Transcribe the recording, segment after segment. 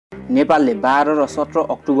नेपालले 12 र 17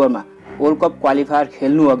 अक्टोबरमा वर्ल्ड कप क्वालिफायर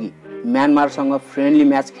खेल्नु अघि म्यानमारसँग फ्रेन्डली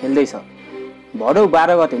म्याच खेल्दैछ। भदौ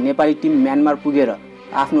 12 गते नेपाली टिम म्यानमार पुगेर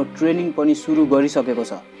आफ्नो ट्रेनिङ पनि सुरु गरिसकेको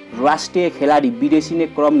छ। राष्ट्रिय खेलाडी विदेशी नै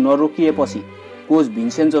क्रम नरोकिएपछि कोच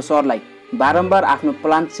भिन्सेन्जो सरलाई बारम्बार आफ्नो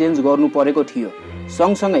प्लान चेन्ज गर्नु परेको थियो।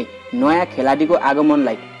 सँगसँगै नयाँ खेलाडीको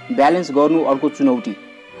आगमनलाई ब्यालेन्स गर्नु अर्को चुनौती।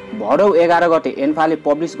 भदौ 11 गते एन्फाले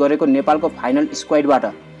पब्लिस गरेको नेपालको फाइनल स्क्वाडबाट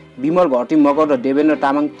विमल घटी मगर र देवेन्द्र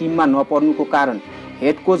तामाङ टिममा नपर्नुको कारण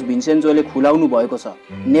हेड कोच भिन्सेन्जोले खुलाउनु भएको छ।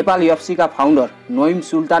 नेपाल एफसीका फाउन्डर नइम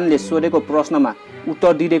सुल्तानले सोधेको प्रश्नमा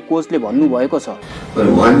उत्तर दिँदै कोचले भन्नुभएको छ,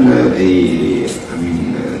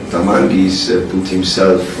 Tamang is put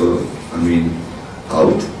himself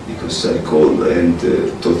out because I called and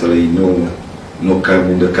totally no calm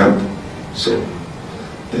in the camp, so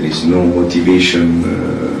there is no motivation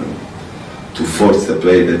to force the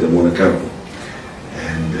player that don't want to come,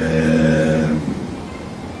 and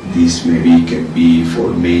this maybe can be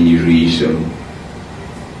for many reasons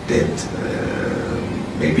that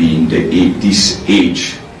maybe in this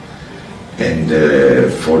age and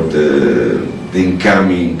for the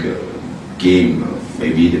incoming game,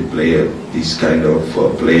 maybe the player, this kind of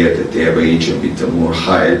player that they have age a bit more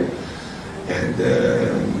higher, and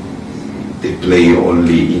they play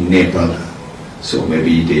only in Nepal, so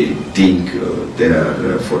maybe they think they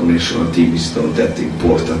are for national team is not that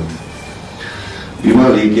important.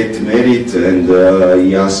 Vimal, he get married and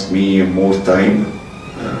he asked me more time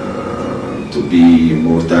to be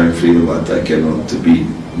more time free, but I cannot be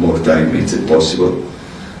more time, it's impossible.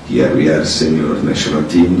 Here we are senior national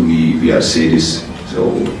team, we are serious, so,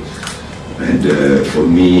 and for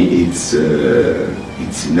me it's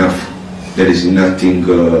enough. There is nothing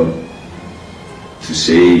to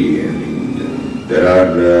say. I mean, there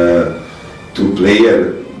are two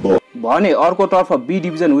players. भने अर्कोतर्फ be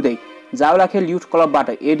division हुँदै Jawalakhel youth क्लबबाट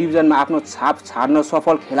ए डिभिजनमा आफ्नो छाप छाड्न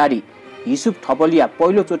सफल खेलाडी हिसुब थपलिया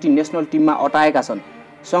पहिलोचोटि national टिममा अटाएका छन्।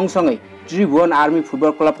 सँगसँगै त्रिभुवन आर्मी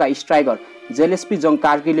फुटबल क्लबका स्ट्राइकर जेलेस्पी जङ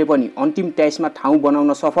कार्कीले पनि अन्तिम 23 मा ठाउँ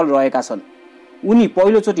बनाउन सफल रहेका छन्। उनी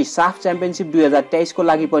पहिलोचोटि साफ च्याम्पियनशिप 2023 को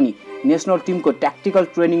लागि पनि नेसनल टिमको ट्याक्टिकल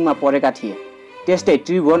ट्रेनिङमा परेका थिए। त्यस्तै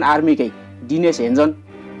त्रिभुवन आर्मीकै दिनेश हेन्जन,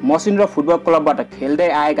 मसिन र फुटबल क्लबबाट खेल्दै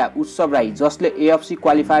आएका उत्सव राई जसले एएफसी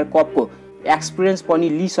क्वालिफायर कपको एक्सपिरियन्स पनि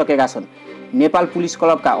लिइसकेका छन्। नेपाल पुलिस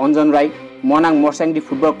क्लबका अञ्जन राई, मनाङ मर्स्याङडी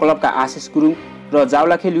फुटबल क्लबका आशिष गुरुङ र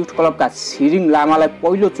जावलाखेल युथ क्लबका छिरिङ लामालाई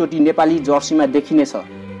पहिलोचोटि नेपाली जर्सीमा देखिनेछ।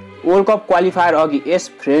 वर्ल्ड कप क्वालिफायर अघि यस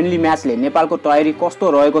फ्रेन्डली म्याचले नेपालको तयारी कस्तो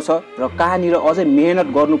रहेको छ र कहाँनिर अझै मेहनत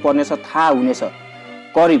गर्नुपर्नेछ थाहा हुनेछ।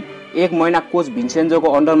 करिब 1 महिना कोच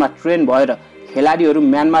भिन्सेन्जोको अन्डरमा ट्रेन भएर खेलाडीहरू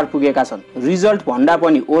म्यानमार पुगेका छन्। रिजल्ट भन्दा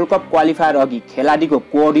पनि वर्ल्ड कप क्वालिफायर अघि खेलाडीको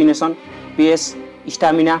कोअर्डिनेसन, पेस,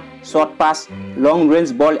 stamina, short pass, long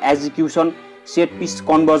range बल execution, set pitch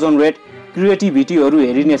conversion rate, क्रिएटिभिटीहरू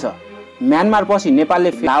हेरिनेछ। Myanmar पछि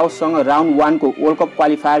नेपालले लाओससँग राउन्ड 1 को वर्ल्ड कप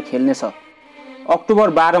क्वालिफायर खेल्नेछ। अक्टोबर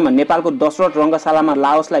 12 मा नेपालको दशरथ रङ्गशालामा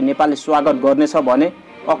लाओसलाई नेपालले स्वागत गर्नेछ भने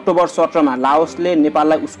अक्टोबर 17 मा लाओसले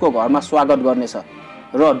नेपाललाई उसको घरमा स्वागत गर्नेछ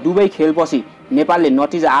र दुवै खेलपछि नेपालले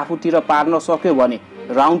नतिजा आफूतिर पार्न सक्यो भने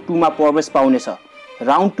राउन्ड 2 मा प्रवेश पाउनेछ।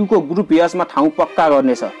 राउन्ड 2 को ग्रुप एच मा ठाउँ पक्का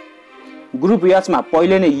गर्नेछ। ग्रुप एच मा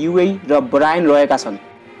पहिले नै युएई र ब्रायन रहेका छन्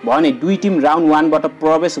भने दुई टिम राउन्ड 1 बाट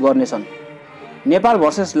प्रवेश गर्नेछन्। नेपाल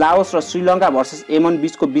भर्सेस लाओस र श्रीलङ्का भर्सेस यमन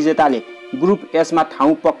बीचको विजेताले ग्रुप एच मा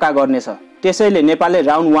ठाउँ पक्का गर्नेछ। त्यसैले नेपालले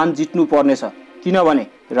राउन्ड 1 जित्नु पर्नेछ, किनभने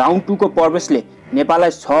राउन्ड 2 को प्रवेशले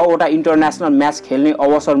नेपाललाई 6 वटा इन्टरनेसनल म्याच खेल्ने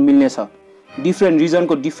अवसर मिल्नेछ। डिफ्रेन्ट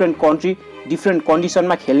रिजनको डिफ्रेन्ट कन्ट्री डिफ्रेन्ट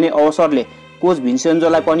कन्डिसनमा खेल्ने अवसरले कोच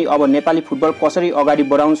भिन्सेन्जोलाई पनि अब नेपाली फुटबल कसरी अगाडि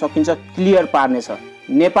बढाउन सकिन्छ क्लियर पार्नेछ।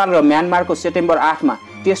 नेपाल र म्यानमारको सेप्टेम्बर 8 मा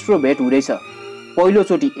तेस्रो भेट हुँदैछ।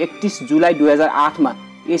 पहिलोचोटि 31 जुलाई 2008 मा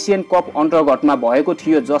एसियन कप अन्तर्गतमा भएको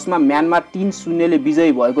थियो जसमा म्यानमार 3-0 ले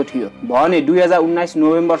विजयी भएको थियो भने 2019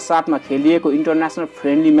 नोभेम्बर 7 मा खेलिएको इन्टरनेसनल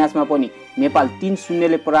फ्रेन्डली म्याचमा पनि नेपाल 3-0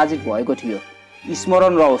 ले पराजित भएको थियो।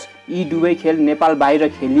 स्मरण रहोस्, यी दुवै खेल नेपाल बाहिर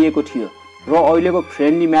खेलिएको थियो र अहिलेको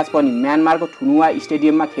फ्रेन्डली म्याच पनि म्यानमारको थुनुवा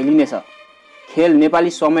स्टेडियममा खेलिनेछ। खेल नेपाली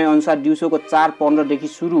समय अनुसार दिउँसोको 4:15 देखि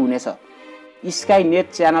सुरु हुनेछ। स्काई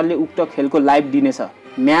नेट च्यानलले उक्त खेलको लाइभ दिनेछ।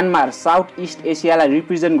 म्यानमार साउथ इस्ट एसियालाई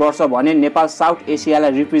रिप्रेजेन्ट गर्छ भने नेपाल साउथ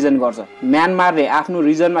एसियालाई रिप्रेजेन्ट गर्छ। म्यानमारले आफ्नो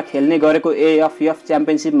रिजनमा खेल्ने गरेको AFF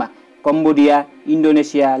च्याम्पियनशिपमा Cambodia,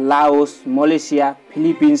 Indonesia, Laos, Malaysia,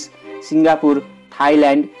 Philippines, Singapore,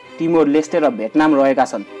 Thailand, Timor Leste र भियतनाम रहेका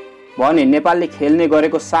छन् भने नेपालले खेल्ने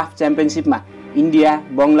गरेको साफ च्याम्पियनशिपमा इन्डिया,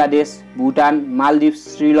 बङ्गलादेश, भुटान, मालदिप्स,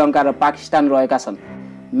 श्रीलङ्का र पाकिस्तान रहेका छन्।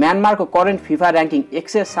 म्यानमारको करेन्ट फिफा र्याङ्किङ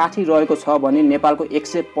 160 रहेको छ भने नेपालको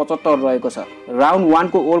 175 रहेको छ। राउन्ड 1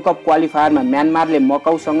 को वर्ल्ड कप क्वालिफायरमा म्यानमारले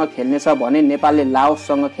मकाउसँग खेल्नेछ भने नेपालले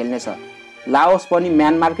लाओससँग खेल्नेछ। लाओस पनि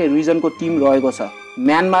म्यानमारकै रिजनको टिम रहेको छ।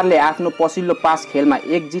 म्यानमारले आफ्नो पछिल्लो 5 खेलमा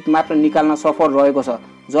 1 जित मात्र निकाल्न सफल रहेको छ,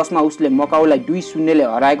 जसमा उसले मकाउलाई 2-0 ले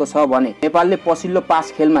हराएको छ भने नेपालले पछिल्लो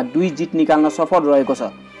 5 खेलमा 2 जित निकाल्न सफल रहेको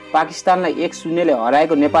छ। पाकिस्तानलाई 1-0 ले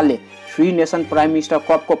हराएको नेपालले 3 नेसन प्राइम मिनिस्टर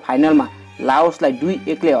कपको फाइनलमा लाओसलाई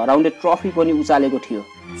 2-1 ले हराउँदै ट्रफी पनि उचालेको थियो।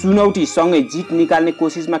 चुनौती सँगै जित निकाल्ने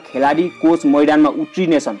कोसिसमा खेलाडी कोच मैदानमा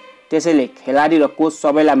उत्रिनेछन्। त्यसैले खेलाडी र कोच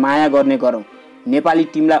सबैलाई माया गर्ने गरौँ। नेपाली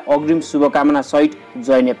टिमलाई अग्रिम शुभकामना सहित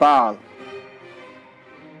जय नेपाल।